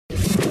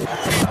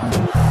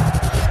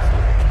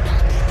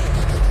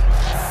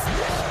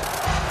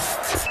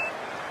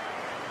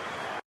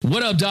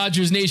What up,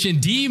 Dodgers Nation?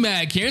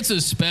 D-Mac here. It's a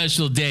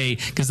special day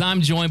because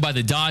I'm joined by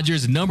the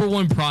Dodgers'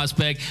 #1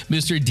 prospect,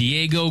 Mr.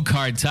 Diego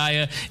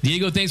Cartaya.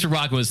 Diego, thanks for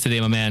rocking with us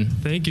today, my man.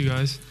 Thank you,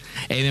 guys.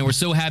 Hey, man, we're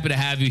so happy to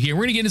have you here.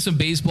 We're going to get into some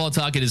baseball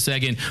talk in a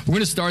second. We're going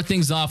to start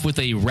things off with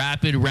a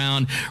rapid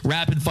round,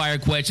 rapid-fire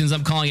questions.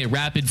 I'm calling it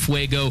Rapid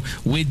Fuego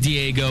with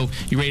Diego.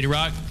 You ready to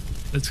rock?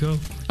 Let's go.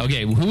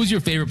 Okay, who was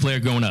your favorite player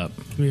growing up?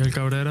 Miguel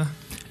Cabrera.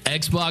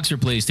 Xbox or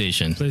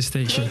PlayStation?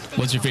 PlayStation.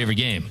 What's your favorite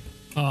game?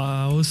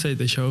 I will say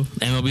The Show.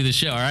 MLB The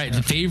Show. All right.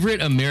 Yeah.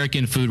 Favorite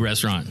American food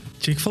restaurant?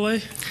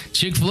 Chick-fil-A.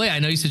 Chick-fil-A. I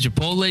know you said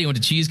Chipotle. You went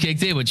to Cheesecake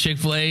Day, but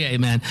Chick-fil-A, hey,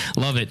 man,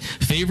 love it.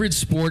 Favorite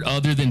sport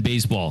other than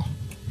baseball?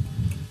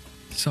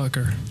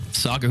 Soccer.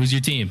 Soccer. Who's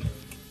your team?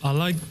 I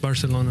like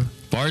Barcelona.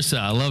 Barca.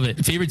 I love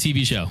it. Favorite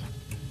TV show?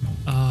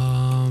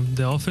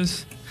 The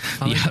Office.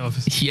 I like The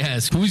Office.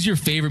 Yes. Who's your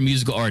favorite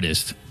musical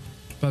artist?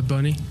 Bad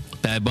Bunny.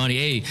 Bad Bunny.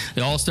 Hey,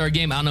 the All-Star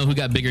game, I don't know who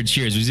got bigger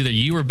cheers. It was either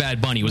you or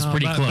Bad Bunny. It was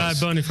pretty close. Bad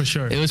Bunny for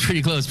sure. It was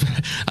pretty close.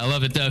 I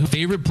love it, though.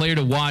 Favorite player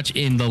to watch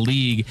in the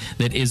league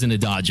that isn't a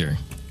Dodger?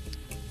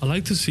 I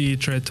like to see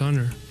Trey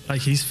Turner. Like,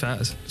 he's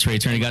fast. Trey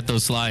Turner got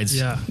those slides.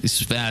 Yeah. He's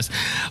fast.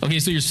 Okay,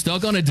 so you're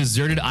stuck on a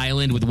deserted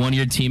island with one of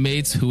your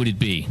teammates. Who would it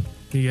be?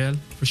 Miguel,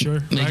 for sure.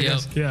 Miguel.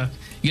 Vargas, yeah.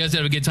 You guys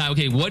have a good time.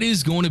 Okay, what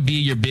is going to be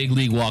your big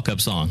league walk-up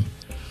song?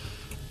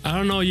 I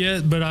don't know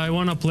yet, but I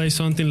want to play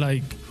something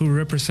like who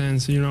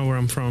represents, you know, where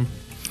I'm from.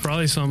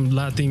 Probably some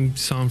Latin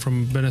song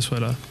from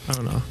Venezuela. I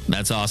don't know.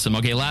 That's awesome.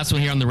 Okay, last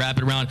one here on the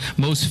rapid round.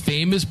 Most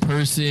famous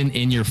person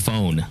in your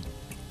phone?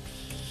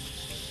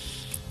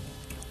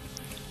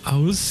 I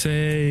would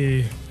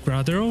say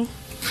Gratero.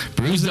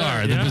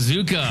 Bruzdar, the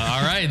bazooka.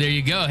 All right, there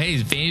you go. Hey,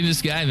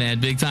 famous guy, man.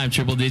 Big time,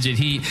 triple-digit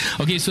heat.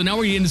 Okay, so now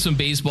we're getting into some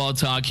baseball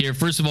talk here.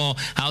 First of all,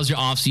 how's your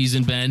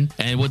off-season been?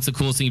 And what's the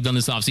coolest thing you've done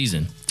this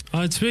off-season?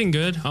 It's been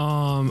good.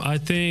 I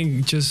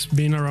think just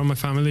being around my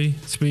family,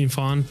 it's been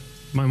fun.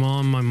 My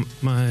mom,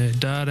 my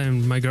dad,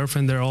 and my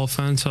girlfriend, they're all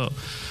fans. So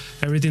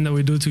everything that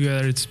we do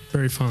together, it's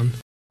very fun.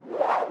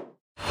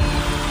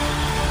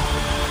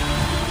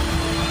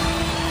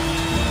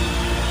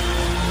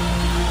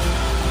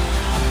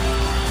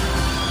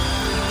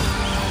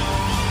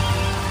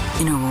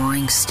 In a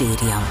roaring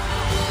stadium,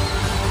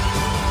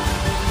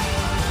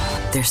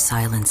 their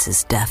silence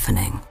is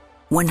deafening.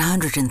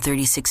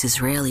 136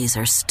 Israelis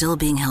are still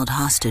being held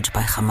hostage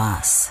by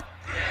Hamas.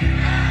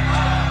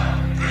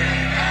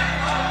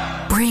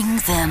 Bring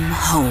them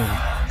home.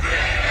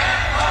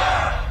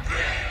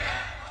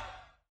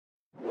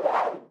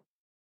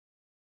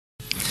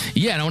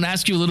 Yeah, and I want to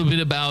ask you a little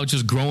bit about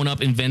just growing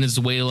up in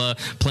Venezuela,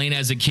 playing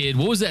as a kid.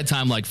 What was that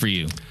time like for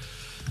you?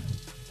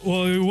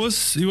 Well, it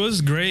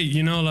was great.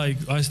 You know, like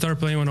I started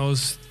playing when I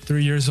was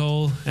 3 years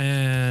old,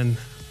 and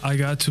I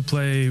got to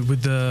play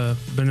with the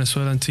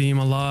Venezuelan team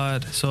a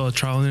lot. So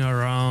traveling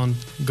around,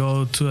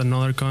 go to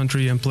another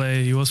country and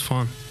play, it was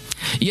fun.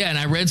 Yeah, and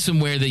I read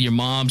somewhere that your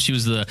mom, she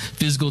was the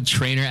physical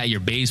trainer at your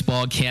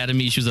baseball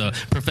academy. She was a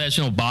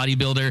professional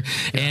bodybuilder.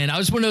 And I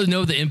just want to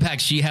know the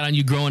impact she had on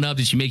you growing up.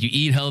 Did she make you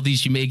eat healthy? Did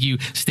she make you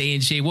stay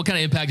in shape? What kind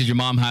of impact did your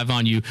mom have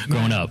on you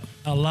growing up?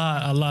 A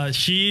lot.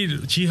 She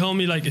helped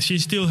me, like, she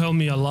still helped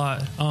me a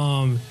lot.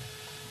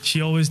 She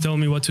always told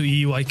me what to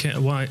eat,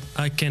 what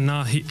I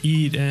cannot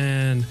eat.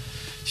 And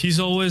she's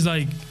always,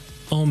 like,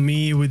 on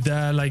me with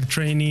that, like,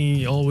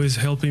 training, always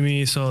helping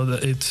me. So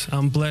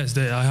I'm blessed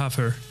that I have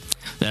her.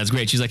 That's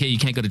great. She's like, hey, you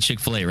can't go to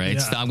Chick-fil-A, right? Yeah,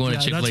 Stop going to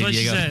Chick-fil-A, that's what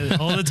Diego. she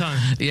said all the time.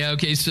 Yeah,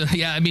 okay. So,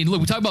 yeah, I mean,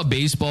 look, we talk about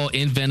baseball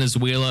in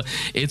Venezuela.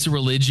 It's a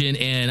religion,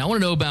 and I want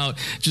to know about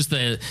just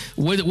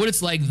what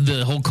it's like,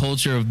 the whole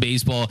culture of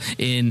baseball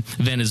in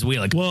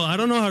Venezuela. Well, I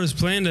don't know how to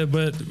explain it,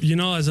 but, you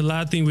know, as a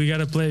Latin, we got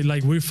to play,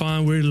 like, we're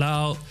fun, we're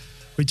loud.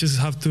 We just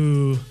have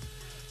to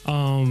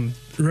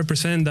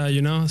represent that,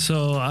 you know?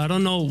 So I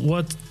don't know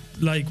what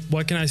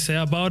can I say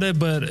about it,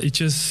 but it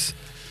just...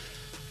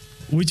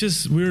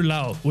 We're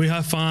loud. We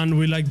have fun.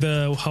 We like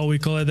how we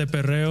call it, the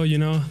perreo, you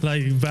know,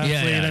 like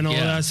backflip and all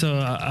that. So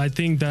I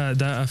think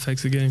that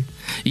affects the game.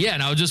 Yeah,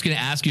 and I was just going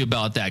to ask you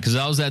about that because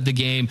I was at the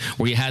game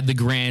where you had the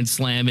Grand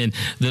Slam and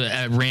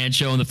at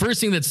Rancho, and the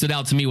first thing that stood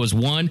out to me was,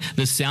 one,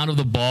 the sound of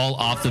the ball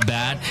off the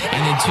bat,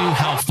 and then two,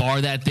 how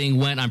far that thing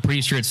went. I'm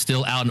pretty sure it's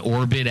still out in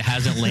orbit. It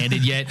hasn't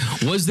landed yet.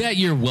 Was that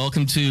your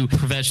welcome to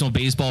professional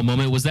baseball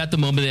moment? Was that the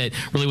moment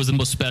that really was the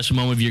most special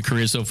moment of your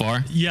career so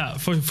far? Yeah,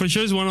 for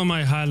sure it's one of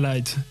my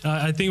highlights.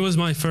 I think it was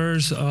my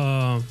first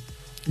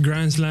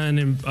Grand Slam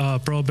in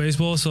pro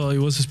baseball, so it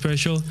was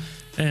special.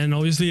 And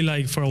obviously,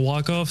 like, for a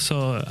walk-off,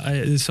 so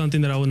it's something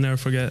that I will never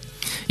forget.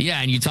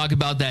 Yeah, and you talk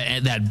about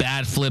that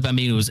bat flip. I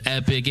mean, it was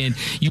epic. And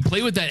you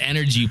play with that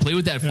energy, you play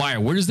with that fire.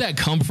 Where does that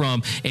come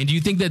from? And do you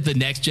think that the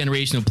next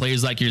generation of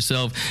players like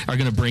yourself are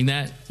going to bring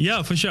that?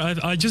 Yeah, for sure.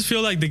 I just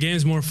feel like the game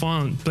is more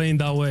fun playing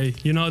that way.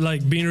 You know,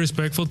 like being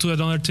respectful to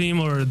another team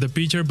or the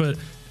pitcher, but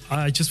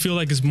I just feel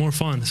like it's more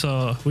fun.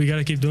 So we got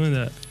to keep doing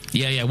that.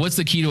 Yeah. What's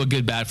the key to a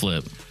good bat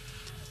flip?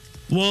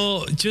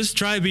 Well, just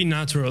try to be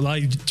natural.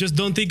 Like, just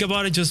don't think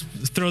about it. Just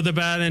throw the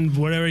bat and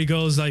wherever it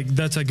goes, like,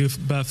 that's a good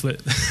bat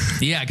flip.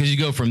 Yeah, because you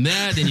go from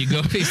that, then you go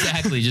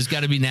exactly. Just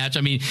got to be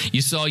natural. I mean,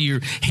 you saw you're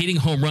hitting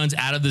home runs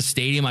out of the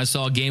stadium. I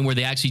saw a game where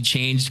they actually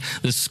changed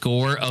the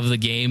score of the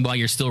game while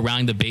you're still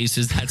rounding the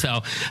bases. That's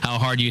how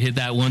hard you hit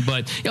that one.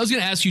 But I was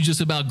going to ask you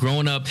just about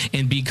growing up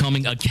and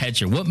becoming a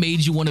catcher. What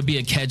made you want to be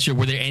a catcher?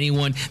 Were there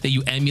anyone that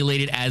you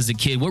emulated as a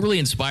kid? What really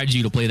inspired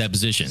you to play that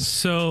position?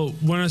 So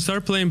when I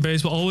started playing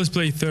baseball, I always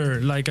played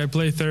third. Like, I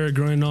played third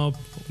growing up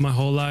my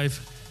whole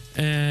life.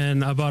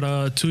 And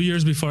about 2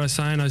 years before I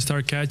signed, I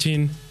started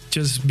catching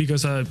just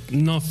because I'm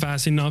not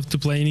fast enough to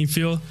play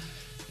infield.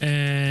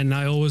 And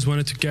I always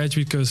wanted to catch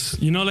because,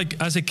 you know,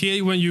 like, as a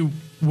kid, when you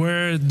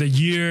wear the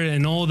gear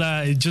and all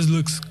that, it just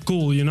looks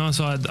cool, you know?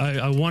 So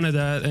I wanted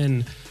that.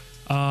 And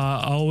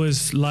I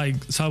always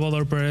liked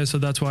Salvador Perez, so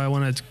that's why I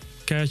wanted to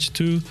catch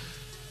too.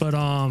 But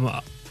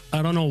I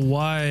don't know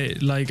why,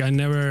 like, I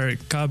never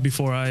caught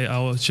before. I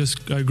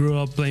grew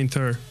up playing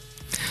third.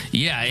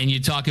 Yeah, and you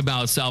talk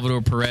about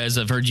Salvador Perez.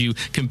 I've heard you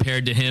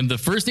compared to him. The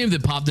first name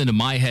that popped into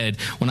my head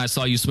when I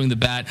saw you swing the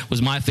bat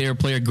was my favorite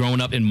player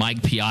growing up in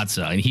Mike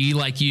Piazza. And he,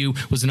 like you,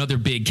 was another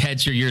big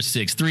catcher. You're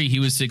 6'3",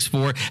 he was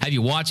 6'4". Have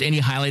you watched any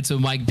highlights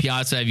of Mike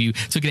Piazza? Have you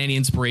taken any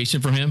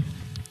inspiration from him?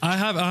 I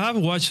have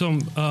watched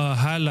some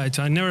highlights.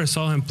 I never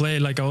saw him play,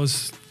 like, I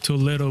was too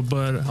little,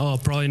 but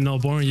probably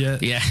not born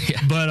yet. Yeah.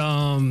 But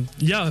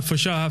yeah, for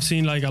sure, I've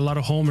seen, like, a lot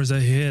of homers that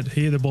he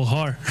hit the ball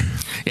hard.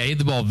 Yeah, he hit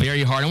the ball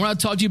very hard. I want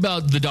to talk to you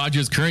about the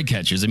Dodgers' current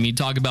catchers. I mean, you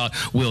talk about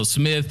Will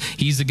Smith.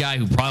 He's the guy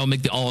who probably will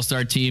make the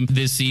All-Star team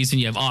this season.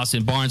 You have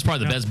Austin Barnes,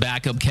 probably the best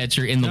backup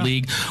catcher in the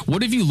league.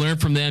 What have you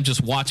learned from them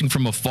just watching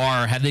from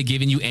afar? Have they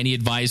given you any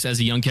advice as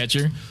a young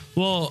catcher?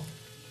 Well,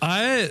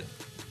 I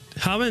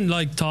haven't,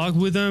 like, talked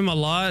with them a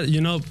lot, you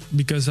know,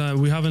 because I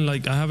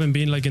haven't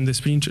been, like, in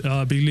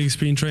the big league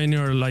spring training,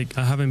 or, like,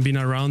 I haven't been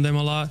around them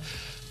a lot.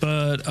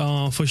 But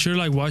for sure,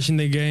 like, watching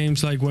the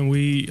games, like, when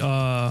we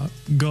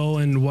go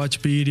and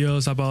watch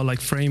videos about, like,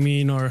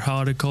 framing or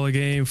how to call a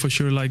game, for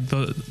sure, like,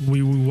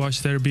 we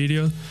watch their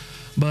video.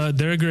 But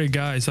they're great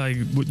guys. Like,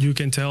 you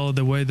can tell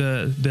the way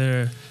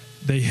that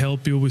they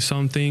help you with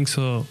something,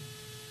 so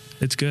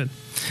it's good.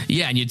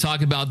 Yeah, and you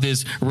talk about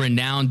this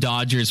renowned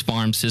Dodgers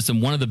farm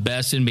system, one of the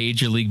best in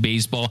Major League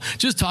Baseball.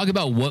 Just talk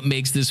about what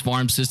makes this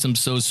farm system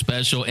so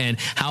special and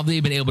how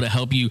they've been able to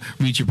help you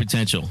reach your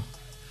potential.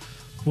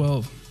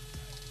 Well,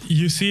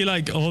 you see,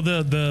 like, all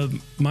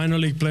the minor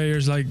league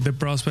players, like the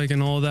prospect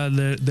and all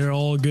that, they're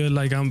all good.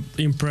 Like, I'm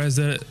impressed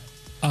that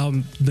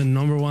the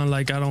number one.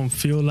 Like, I don't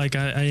feel like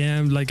I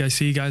am. Like, I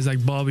see guys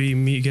like Bobby,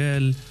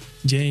 Miguel,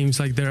 James,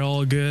 like, they're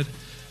all good.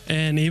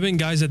 And even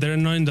guys that they're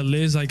not in the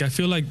list, like, I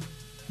feel like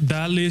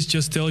that list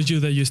just tells you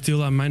that you're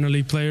still a minor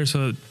league player.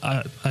 So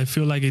I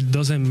feel like it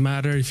doesn't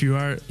matter if you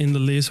are in the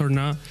list or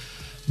not.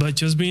 But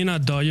just being a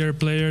Dodger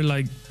player,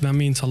 like, that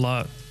means a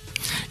lot.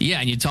 Yeah,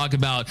 and you talk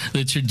about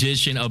the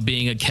tradition of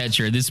being a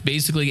catcher. This is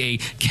basically a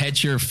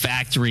catcher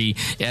factory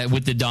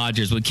with the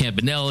Dodgers, with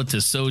Campanella to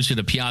Socha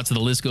to Piazza, the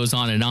list goes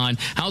on and on.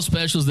 How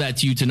special is that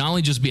to you to not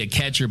only just be a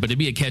catcher, but to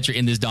be a catcher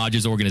in this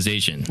Dodgers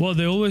organization? Well,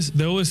 they always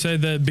say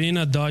that being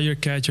a Dodger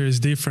catcher is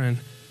different.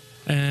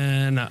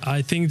 And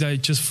I think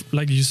that, just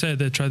like you said,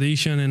 the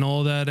tradition and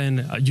all that,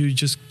 and you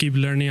just keep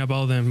learning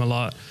about them a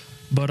lot.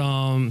 But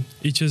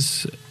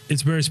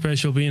it's very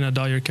special being a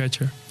Dodger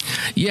catcher.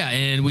 Yeah,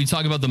 and we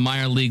talk about the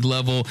minor league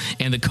level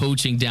and the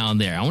coaching down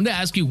there. I wanted to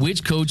ask you,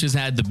 which coach has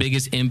had the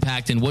biggest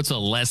impact, and what's a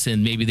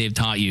lesson maybe they've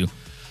taught you?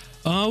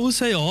 I would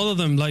say all of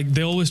them. Like,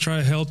 they always try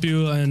to help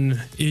you,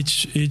 and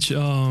each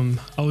I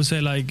would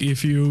say, like,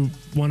 if you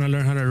want to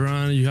learn how to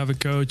run, you have a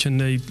coach, and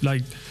they,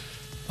 like,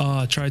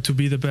 try to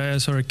be the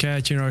best, or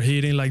catching or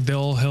hitting. Like, they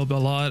all help a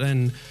lot.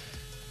 And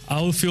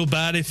I would feel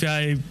bad if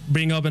I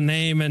bring up a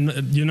name and,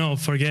 you know,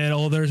 forget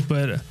others,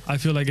 but I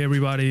feel like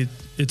everybody,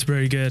 it's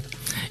very good.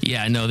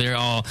 Yeah, no, they're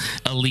all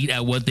elite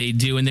at what they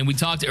do. And then we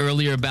talked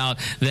earlier about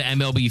the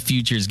MLB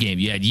Futures game.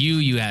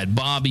 You had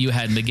Bobby, you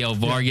had Miguel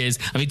Vargas.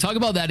 I mean, talk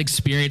about that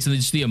experience and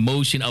just the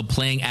emotion of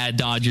playing at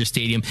Dodger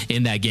Stadium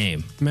in that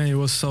game. Man, it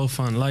was so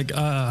fun. Like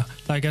I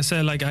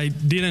said, like, I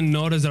didn't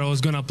notice that I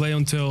was going to play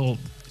until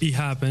it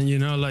happened, you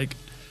know. Like,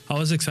 I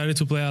was excited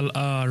to play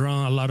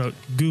around a lot of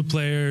good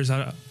players.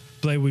 I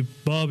played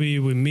with Bobby,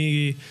 with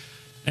Miggy,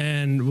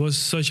 and it was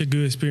such a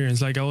good experience.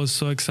 Like, I was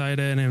so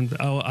excited, and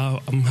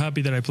I'm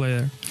happy that I played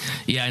there.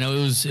 Yeah, I know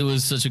it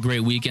was such a great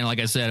weekend. Like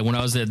I said, when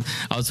I was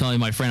telling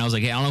my friend, I was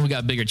like, hey, I don't know who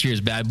got bigger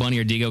cheers, Bad Bunny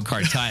or Diego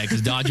Cartaya,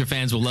 because Dodger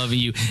fans were loving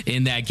you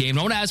in that game. And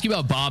I want to ask you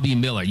about Bobby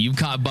Miller. You've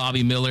caught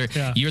Bobby Miller.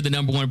 Yeah. You're the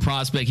number one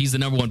prospect. He's the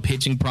number one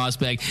pitching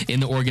prospect in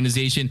the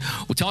organization.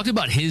 We'll talk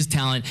about his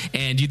talent,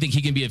 and do you think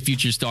he can be a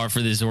future star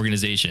for this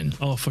organization?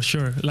 Oh, for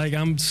sure. Like,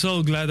 I'm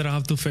so glad that I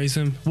have to face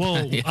him.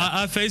 Well, yeah.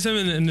 I faced him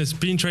in the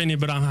spring training,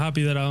 but I'm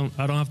happy that I don't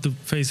have to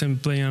face him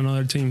playing on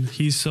another team.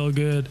 He's so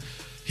good.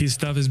 His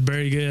stuff is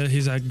very good.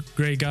 He's a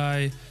great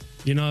guy.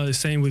 You know, the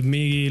same with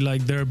Miggy.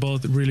 Like, they're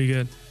both really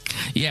good.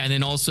 Yeah, and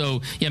then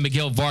also,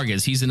 Miguel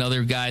Vargas. He's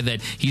another guy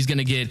that he's going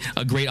to get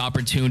a great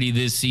opportunity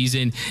this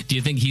season. Do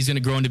you think he's going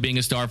to grow into being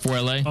a star for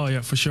LA? Oh,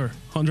 yeah, for sure.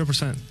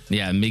 100%.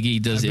 Yeah,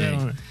 Miggy does bet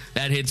on it.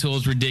 That hit tool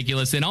is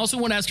ridiculous. And I also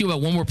want to ask you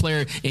about one more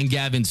player in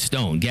Gavin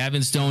Stone.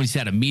 Gavin Stone, he's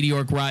had a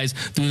meteoric rise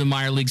through the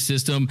minor league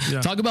system.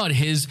 Yeah. Talk about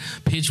his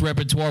pitch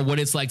repertoire, what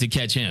it's like to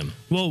catch him.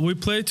 Well, we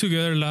played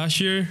together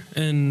last year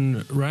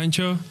in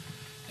Rancho,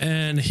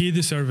 and he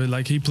deserved it.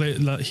 Like,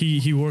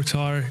 he works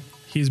hard.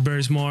 He's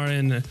very smart,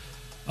 and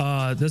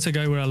that's a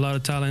guy with a lot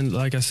of talent.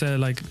 Like I said,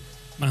 like,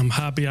 I'm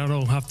happy I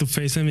don't have to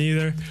face him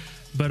either.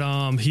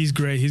 But he's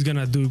great. He's going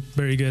to do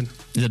very good.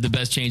 Is that the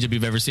best changeup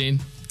you've ever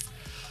seen?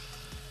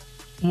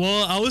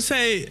 Well, I would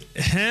say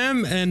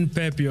him and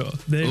Pepio.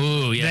 They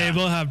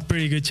both have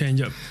pretty good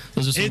changeup.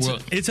 Those are some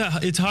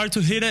it's hard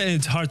to hit it, and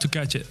it's hard to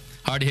catch it.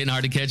 Hard to hit and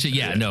hard to catch it.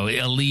 Yeah, no,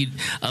 elite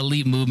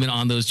movement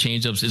on those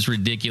changeups is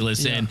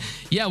ridiculous. Yeah. And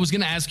I was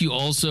going to ask you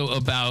also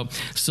about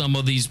some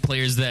of these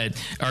players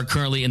that are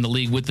currently in the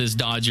league with this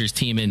Dodgers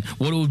team and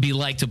what it would be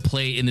like to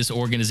play in this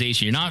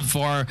organization. You're not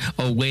far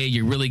away.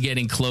 You're really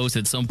getting close.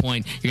 At some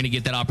point, you're going to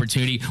get that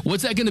opportunity.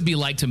 What's that going to be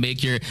like to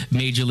make your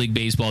Major League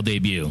Baseball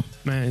debut?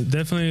 Man,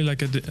 definitely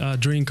like a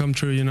dream come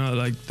true.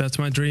 Like that's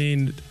my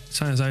dream.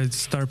 Since I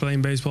start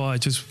playing baseball, I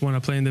just want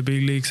to play in the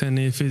big leagues, and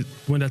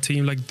when a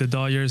team like the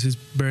Dodgers is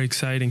very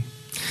exciting.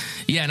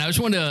 Yeah, and I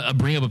just wanted to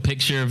bring up a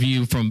picture of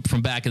you from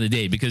back in the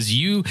day because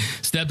you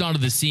stepped onto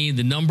the scene,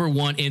 the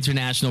 #1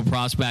 international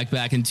prospect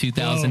back in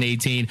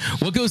 2018.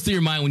 Whoa. What goes through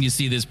your mind when you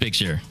see this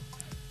picture?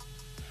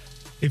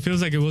 It feels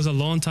like it was a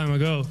long time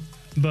ago,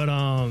 but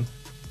I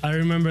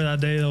remember that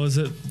day. That was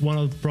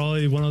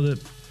probably one of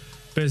the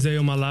best days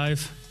of my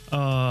life.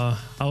 I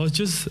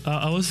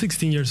was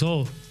 16 years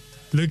old.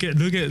 Look at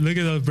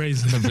those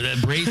braces.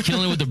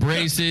 Killing it with the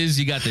braces.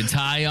 You got the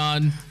tie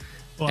on.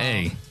 Wow.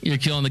 Hey, you're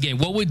killing the game.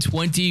 What would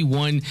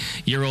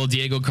 21-year-old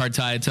Diego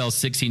Cartaya tell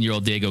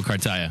 16-year-old Diego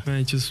Cartaya?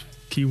 Man, just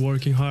keep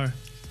working hard.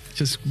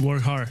 Just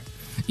work hard.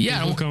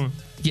 Yeah,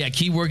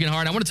 keep working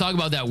hard. I want to talk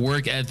about that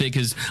work ethic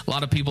because a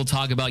lot of people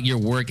talk about your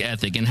work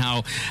ethic and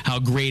how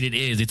great it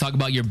is. They talk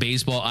about your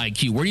baseball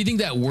IQ. Where do you think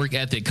that work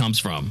ethic comes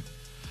from?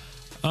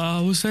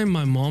 I would say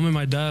my mom and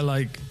my dad,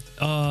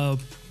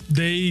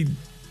 they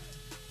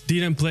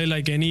didn't play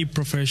like any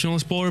professional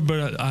sport,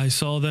 but I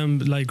saw them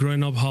like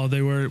growing up how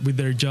they were with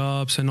their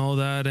jobs and all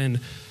that, and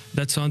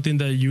that's something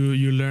that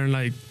you learn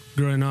like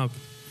growing up.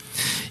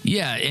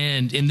 Yeah,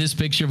 and in this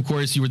picture, of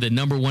course, you were the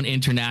 #1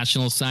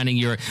 international signing.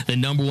 You're the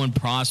 #1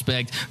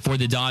 prospect for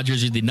the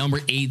Dodgers. You're the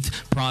 #8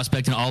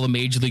 prospect in all of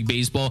Major League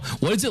Baseball.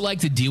 What is it like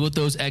to deal with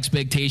those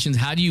expectations?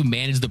 How do you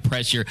manage the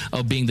pressure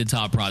of being the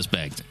top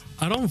prospect?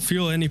 I don't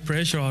feel any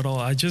pressure at all.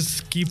 I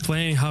just keep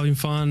playing, having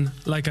fun.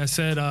 Like I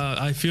said,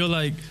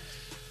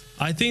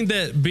 I think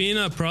that being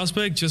a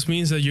prospect just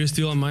means that you're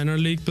still a minor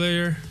league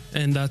player,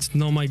 and that's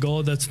not my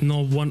goal. That's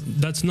not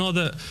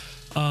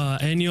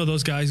any of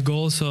those guys'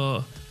 goals.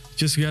 So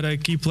just gotta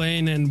keep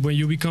playing, and when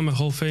you become a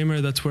Hall of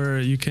Famer, that's where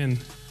you can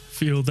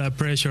feel that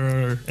pressure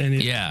or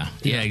anything. Yeah,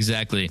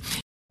 exactly.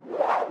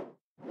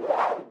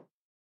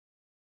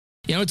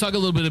 I want to talk a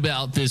little bit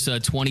about this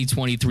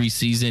 2023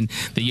 season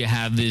that you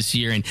have this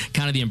year and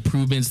kind of the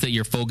improvements that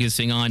you're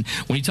focusing on.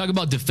 When you talk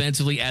about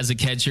defensively as a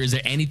catcher, is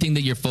there anything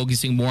that you're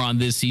focusing more on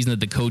this season that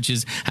the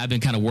coaches have been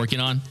kind of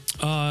working on?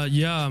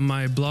 Yeah,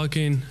 my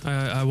blocking.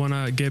 I want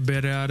to get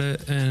better at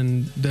it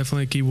and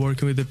definitely keep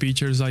working with the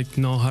pitchers, like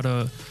know how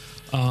to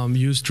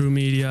use true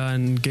media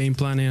and game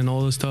planning and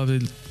all this stuff.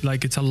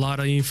 It's a lot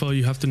of info.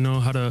 You have to know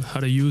how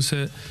to use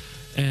it.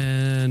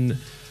 And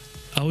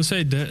I would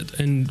say that,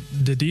 and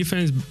the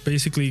defense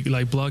basically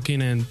like blocking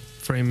and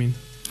framing.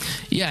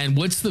 Yeah, and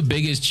what's the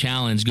biggest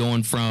challenge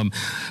going from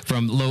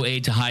low A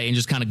to high A and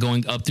just kind of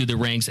going up through the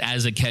ranks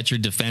as a catcher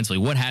defensively?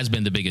 What has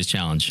been the biggest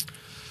challenge?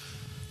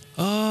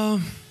 I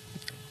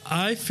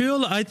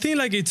think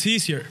like it's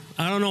easier.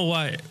 I don't know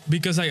why,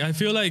 because I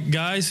feel like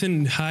guys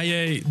in high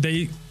A,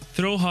 they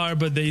throw hard,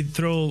 but they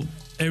throw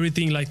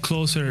everything like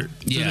closer to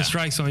the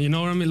strike zone. You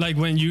know what I mean? Like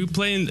when you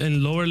play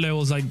in lower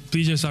levels, like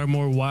pitchers are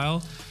more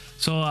wild.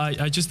 So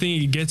I just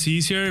think it gets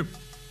easier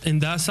in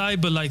that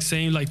side, but like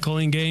saying like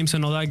calling games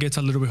and all that gets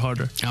a little bit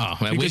harder. Oh,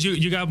 because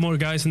you got more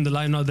guys in the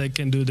lineup that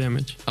can do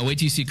damage. I'll wait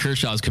till you see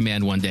Kershaw's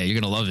command one day. You're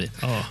gonna love it.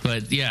 Oh,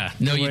 but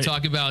you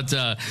talk about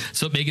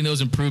so making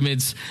those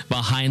improvements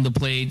behind the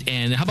plate,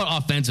 and how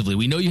about offensively?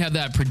 We know you have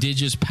that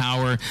prodigious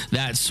power,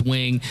 that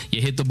swing.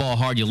 You hit the ball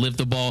hard, you lift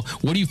the ball.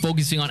 What are you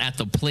focusing on at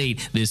the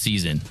plate this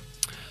season?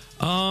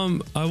 I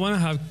want to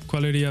have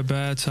quality at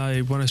bats.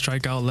 I want to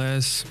strike out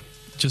less.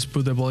 Just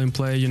put the ball in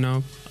play,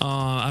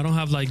 I don't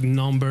have like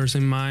numbers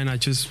in mind. I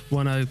just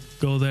want to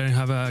go there and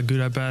have a good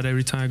at bat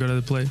every time I go to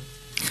the plate.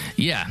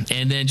 Yeah,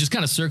 and then just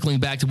kind of circling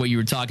back to what you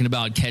were talking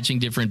about, catching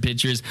different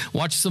pitchers,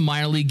 watch some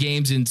minor league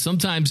games, and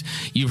sometimes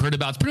you've heard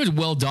about, it's pretty much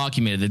well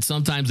documented, that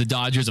sometimes the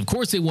Dodgers, of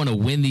course, they want to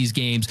win these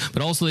games,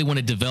 but also they want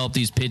to develop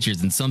these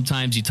pitchers, and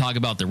sometimes you talk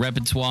about the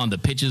repertoire and the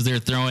pitches they're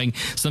throwing.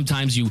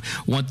 Sometimes you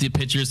want the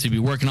pitchers to be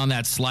working on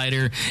that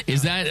slider.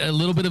 Is that a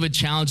little bit of a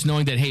challenge,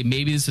 knowing that, hey,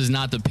 maybe this is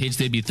not the pitch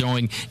they'd be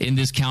throwing in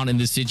this count, in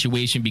this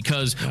situation,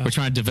 because we're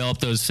trying to develop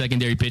those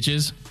secondary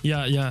pitches?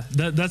 Yeah.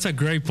 That's a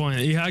great point.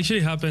 It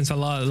actually happens a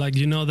lot. Like,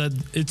 you know that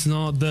it's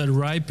not the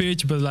right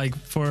pitch, but like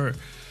for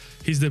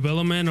his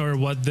development or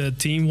what the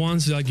team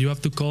wants, like you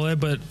have to call it.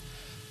 But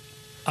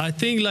I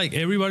think like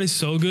everybody's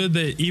so good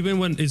that even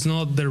when it's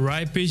not the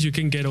right pitch, you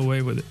can get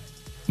away with it.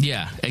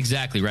 Yeah,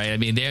 exactly, right. I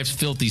mean, they have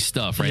filthy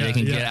stuff, right? They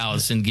can get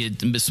out and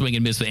get swing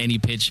and miss with any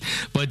pitch.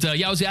 But,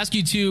 I was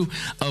asking you, too,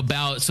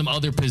 about some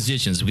other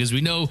positions, because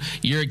we know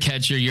you're a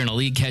catcher, you're an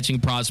elite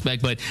catching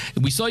prospect, but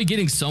we saw you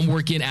getting some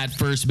work in at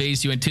first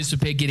base. Do you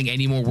anticipate getting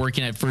any more work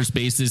in at first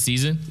base this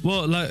season?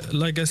 Well,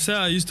 like I said,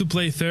 I used to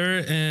play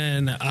third,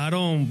 and I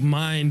don't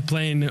mind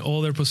playing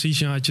all their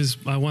position.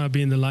 I want to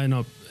be in the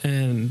lineup.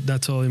 And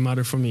that's all that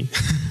matters for me.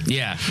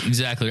 Yeah,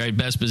 exactly, right?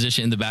 Best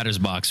position in the batter's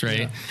box,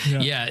 right?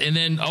 Yeah. And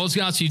then I was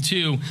going to ask you,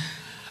 too,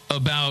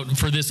 about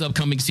for this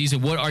upcoming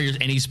season, what are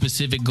any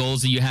specific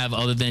goals that you have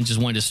other than just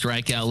wanting to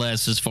strike out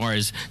less, as far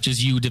as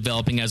just you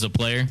developing as a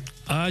player?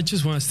 I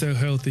just want to stay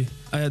healthy.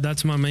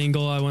 That's my main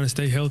goal. I want to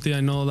stay healthy.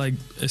 I know, like,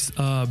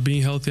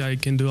 being healthy, I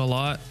can do a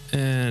lot,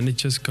 and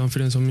it's just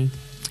confidence on me.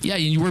 Yeah,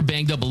 and you were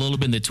banged up a little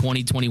bit in the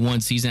 2021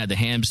 season at the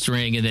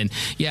hamstring. And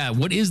then,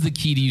 what is the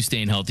key to you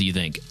staying healthy, you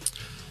think?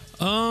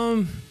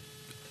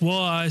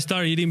 Well, I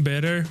started eating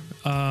better.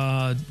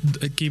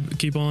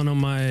 Keep on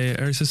my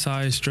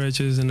exercise,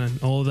 stretches, and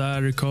all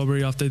that,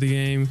 recovery after the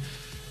game,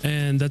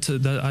 and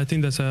I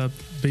think that's a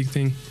big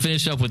thing.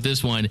 Finish up with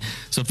this one.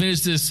 So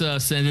finish this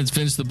sentence.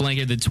 Finish the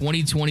blanket. The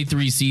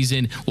 2023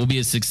 season will be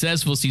a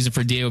successful season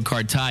for Diego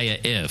Cartaya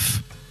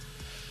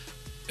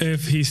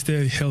if he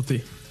stays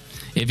healthy.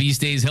 If he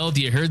stays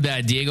healthy. You heard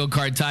that. Diego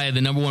Cartaya, the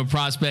 #1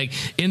 prospect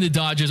in the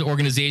Dodgers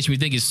organization. We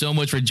thank you so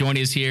much for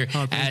joining us here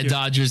at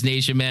Dodgers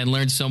Nation, man.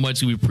 Learned so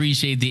much. We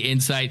appreciate the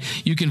insight.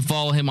 You can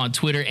follow him on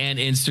Twitter and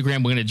Instagram.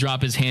 We're going to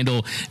drop his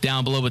handle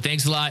down below. But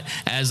thanks a lot,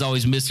 as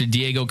always, Mr.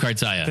 Diego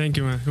Cartaya. Thank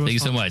you, man. Thank you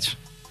so much.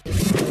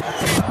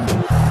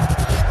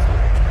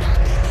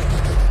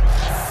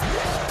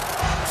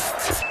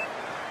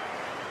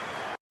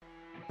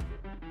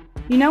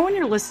 You know when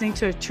you're listening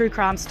to a true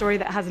crime story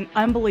that has an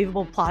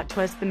unbelievable plot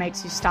twist that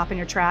makes you stop in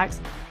your tracks?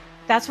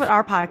 That's what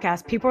our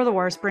podcast, People Are the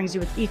Worst, brings you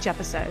with each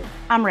episode.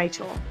 I'm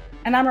Rachel.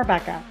 And I'm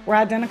Rebecca. We're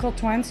identical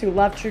twins who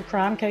love true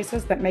crime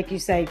cases that make you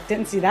say,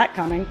 didn't see that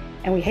coming,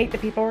 and we hate the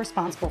people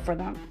responsible for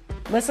them.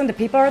 Listen to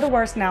People Are the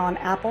Worst now on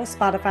Apple,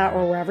 Spotify,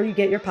 or wherever you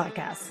get your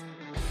podcasts.